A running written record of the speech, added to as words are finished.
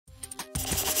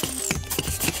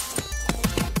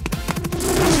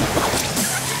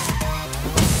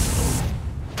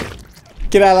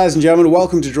G'day ladies and gentlemen,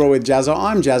 welcome to Draw with Jazza.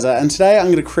 I'm Jazza and today I'm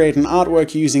going to create an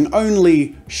artwork using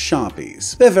only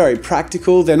Sharpies. They're very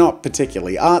practical, they're not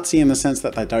particularly artsy in the sense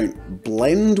that they don't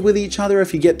blend with each other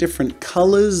if you get different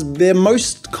colours. They're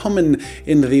most common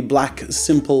in the black,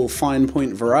 simple, fine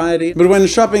point variety. But when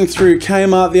shopping through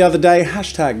Kmart the other day,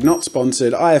 hashtag not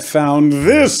sponsored, I found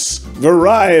this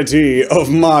variety of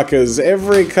markers,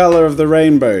 every colour of the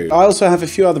rainbow. I also have a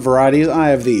few other varieties. I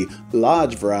have the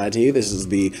large variety. This is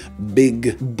the big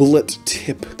bullet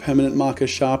tip permanent marker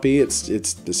Sharpie.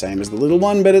 It's the same as the little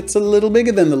one, but it's a little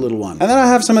bigger than the little one. And then I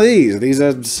have some of these. These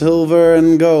are silver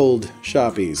and gold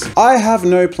Sharpies. I have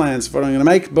no plans for what I'm going to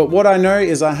make, but what I know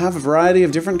is I have a variety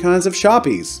of different kinds of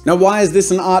Sharpies. Now, why is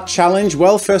this an art challenge?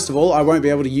 Well, first of all, I won't be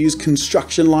able to use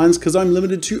construction lines because I'm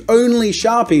limited to only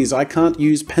Sharpies. I can't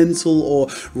use pencil or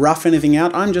rough anything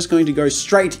out. I'm just going to go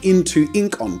straight into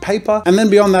ink on paper. And then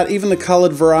beyond that, even the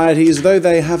colored varieties, though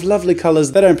they have lovely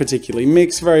colors, they don't particularly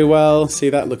mix very well. See,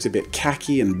 that looks a bit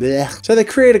khaki and blech. So they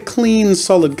create a clean,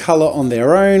 solid color on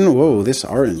their own. Whoa, this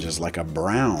orange is like a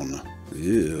brown.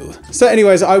 Ew. So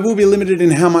anyways, I will be limited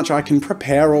in how much I can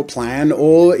prepare or plan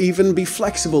or even be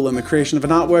flexible in the creation of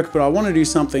an artwork, but I want to do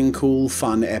something cool,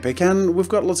 fun, epic, and we've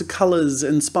got lots of colors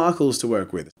and sparkles to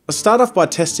work with. I'll start off by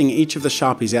testing each of the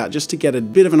Sharpies out just to get a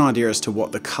bit of an idea as to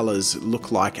what the colors look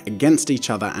like against each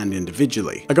other and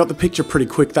individually. I got the picture pretty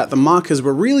quick that the markers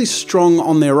were really strong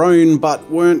on their own, but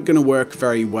weren't going to work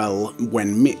very well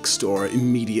when mixed or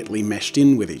immediately meshed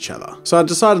in with each other. So I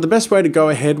decided the best way to go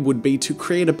ahead would be to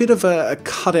create a bit of a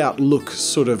cutout look,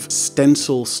 sort of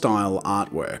stencil style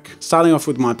artwork. Starting off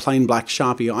with my plain black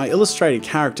Sharpie, I illustrate a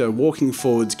character walking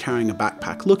forwards carrying a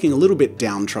backpack, looking a little bit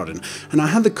downtrodden, and I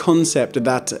had the concept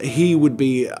that he would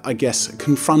be, I guess,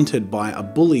 confronted by a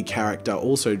bully character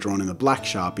also drawn in the black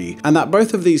Sharpie, and that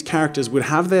both of these characters would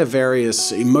have their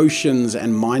various emotions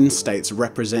and mind states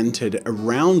represented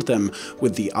around them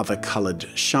with the other colored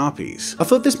Sharpies. I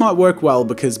thought this might work well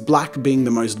because black being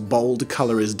the most bold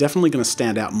color is definitely going to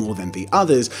stand out more than the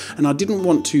others, and I didn't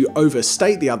want to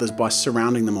overstate the others by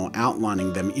surrounding them or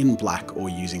outlining them in black or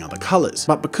using other colors.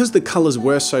 But because the colors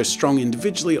were so strong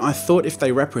individually, I thought if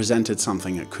they represented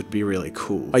something, it could be really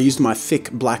cool. I used my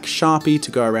thick black Sharpie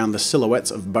to go around the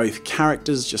silhouettes of both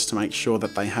characters just to make sure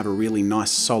that they had a really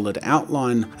nice solid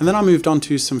outline, and then I moved on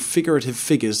to some figurative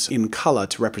figures in color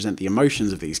to represent the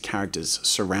emotions of these characters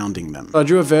surrounding them. I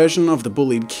drew a version of the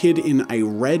bullied kid in a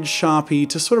red Sharpie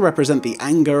to sort of represent the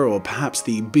anger or perhaps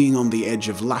the being on the edge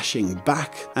of lashing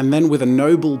back, and then with a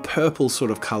noble purple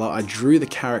sort of color, I drew the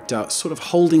character sort of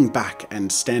holding back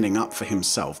and standing up for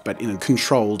himself, but in a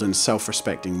controlled and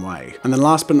self-respecting way. And then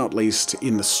last but not least,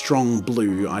 in the strong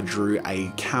blue, I drew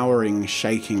a cowering,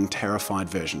 shaking, terrified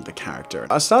version of the character.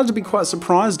 I started to be quite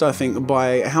surprised, I think,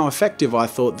 by how effective I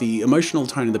thought the emotional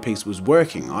tone of the piece was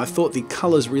working. I thought the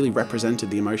colors really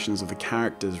represented the emotions of the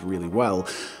characters really well.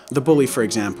 The bully, for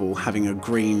example, having a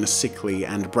green, sickly,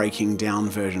 and breaking down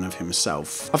version of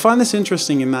himself. I find this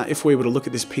interesting in that if we were to look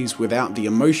at this piece without the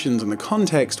emotions and the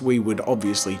context, we would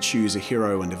obviously choose a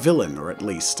hero and a villain, or at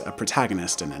least a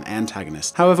protagonist and an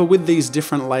antagonist. However, with these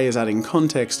different layers adding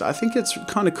context, I think it's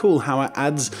kind of cool how it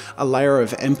adds a layer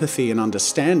of empathy and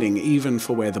understanding even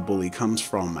for where the bully comes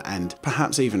from, and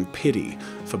perhaps even pity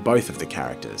for both of the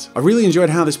characters. I really enjoyed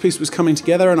how this piece was coming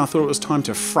together, and I thought it was time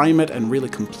to frame it and really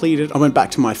complete it. I went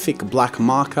back to my thick black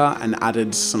marker and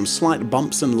added some slight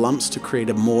bumps and lumps to create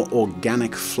a more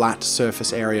organic flat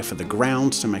surface area for the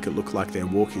ground to make it look like they're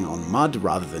walking on mud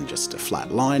rather than just a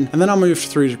flat line. And then I moved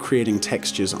through to creating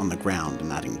textures on the ground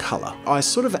and adding color. I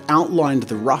sort of outlined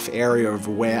the rough area of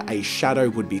where a shadow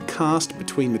would be cast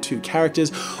between the two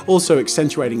characters, also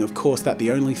accentuating, of course, that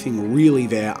the only thing really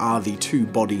there are the two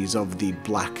bodies of the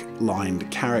black lined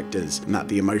characters, and that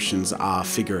the emotions are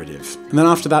figurative. And then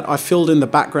after that, I filled in the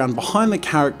background behind the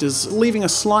characters, leaving a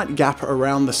slight gap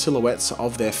around the silhouettes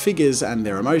of their figures and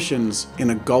their emotions in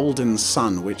a golden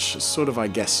sun, which sort of, I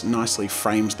guess, nicely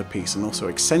frames the piece and also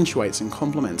accentuates and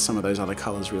complements some of those other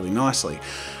colors really nicely.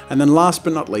 And then last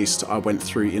but not least, I went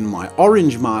through in my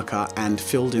orange marker and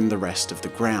filled in the rest of the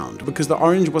ground. Because the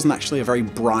orange wasn't actually a very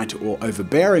bright or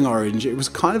overbearing orange, it was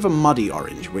kind of a muddy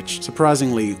orange, which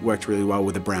surprisingly worked really well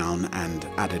with the brown and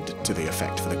added to the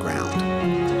effect for the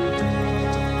ground.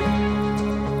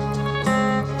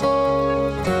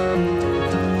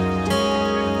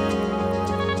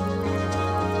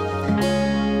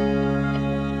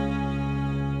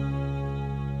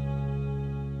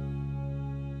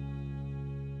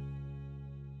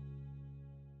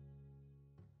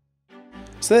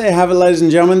 So there you have it, ladies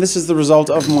and gentlemen. This is the result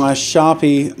of my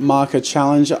Sharpie marker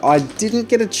challenge. I didn't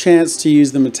get a chance to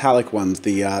use the metallic ones,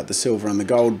 the silver and the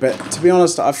gold, but to be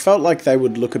honest, I felt like they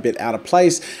would look a bit out of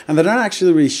place, and they don't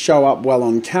actually really show up well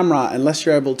on camera unless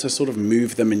you're able to sort of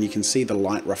move them and you can see the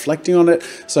light reflecting on it,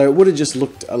 so it would have just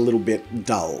looked a little bit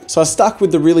dull. So I stuck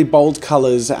with the really bold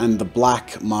colors and the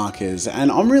black markers,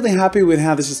 and I'm really happy with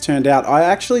how this has turned out. I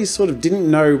actually sort of didn't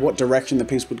know what direction the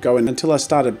piece would go in until I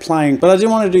started playing, but I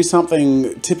didn't want to do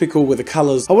something typical with the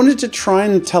colors. I wanted to try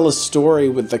and tell a story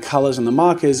with the colors and the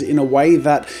markers in a way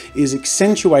that is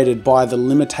accentuated by the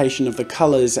limitation of the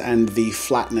colors and the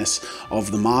flatness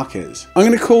of the markers. I'm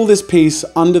going to call this piece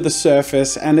Under the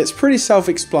Surface, and it's pretty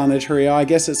self-explanatory. I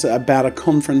guess it's about a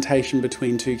confrontation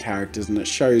between two characters, and it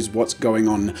shows what's going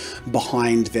on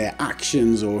behind their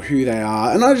actions or who they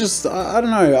are. And I don't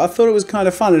know, I thought it was kind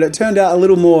of fun, and it turned out a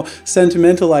little more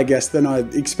sentimental, I guess, than I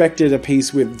expected a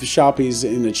piece with Sharpies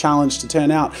in a challenge to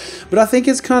turn out. But I think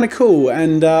it's kind of cool,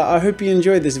 and I hope you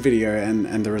enjoyed this video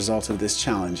and the result of this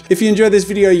challenge. If you enjoyed this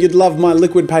video, you'd love my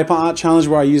liquid paper art challenge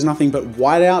where I use nothing but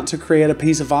whiteout to create a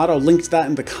piece of art. I'll link to that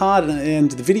in the card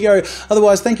and the video.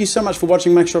 Otherwise, thank you so much for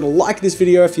watching. Make sure to like this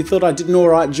video if you thought I did an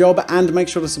alright job, and make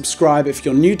sure to subscribe if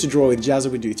you're new to Draw with Jazza.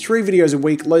 We do 3 videos a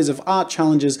week, loads of art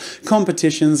challenges,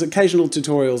 competitions, occasional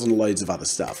tutorials, and loads of other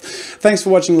stuff. Thanks for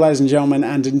watching, ladies and gentlemen,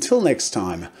 and until next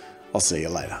time, I'll see you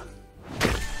later.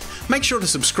 Make sure to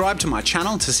subscribe to my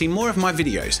channel to see more of my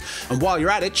videos, and while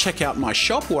you're at it, check out my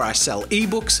shop where I sell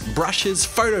ebooks, brushes,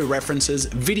 photo references,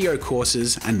 video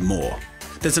courses, and more.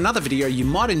 There's another video you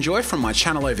might enjoy from my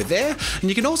channel over there, and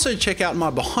you can also check out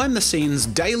my behind the scenes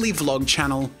daily vlog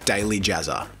channel, Daily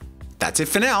Jazza. That's it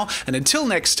for now, and until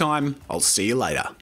next time, I'll see you later.